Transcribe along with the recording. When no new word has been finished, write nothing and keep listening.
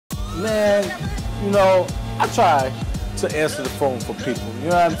Man, you know, I try to answer the phone for people, you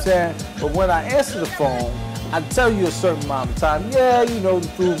know what I'm saying? But when I answer the phone, I tell you a certain amount of time, yeah, you know, the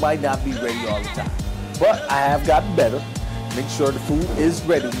food might not be ready all the time. But I have gotten better. Make sure the food is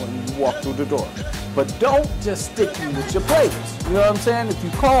ready when you walk through the door. But don't just stick me with your plates. You know what I'm saying? If you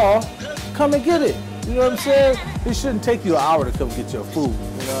call, come and get it. You know what I'm saying? It shouldn't take you an hour to come get your food.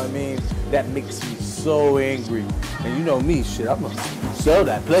 You know what I mean? That makes me so angry. And you know me, shit, I'm gonna sell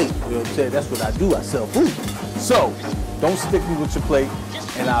that plate. You know what I'm saying? That's what I do, I sell food. So, don't stick me with your plate,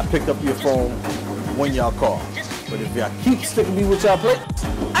 and I'll pick up your phone when y'all call. But if y'all keep sticking me with y'all plate,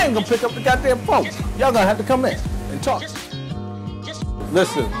 I ain't gonna pick up the goddamn phone. Y'all gonna have to come in and talk.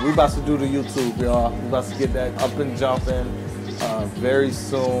 Listen, we about to do the YouTube, y'all. We about to get that up and jumping very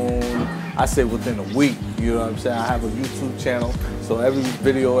soon. I say within a week, you know what I'm saying? I have a YouTube channel, so every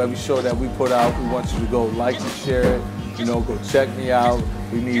video, every show that we put out, we want you to go like and share it. You know, go check me out.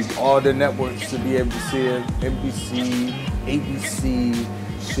 We need all the networks to be able to see it. NBC, ABC,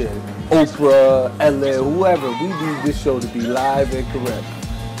 shit, Oprah, LA, whoever. We need this show to be live and correct.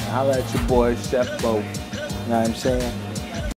 And holla at your boy, Chef Bo. You know what I'm saying?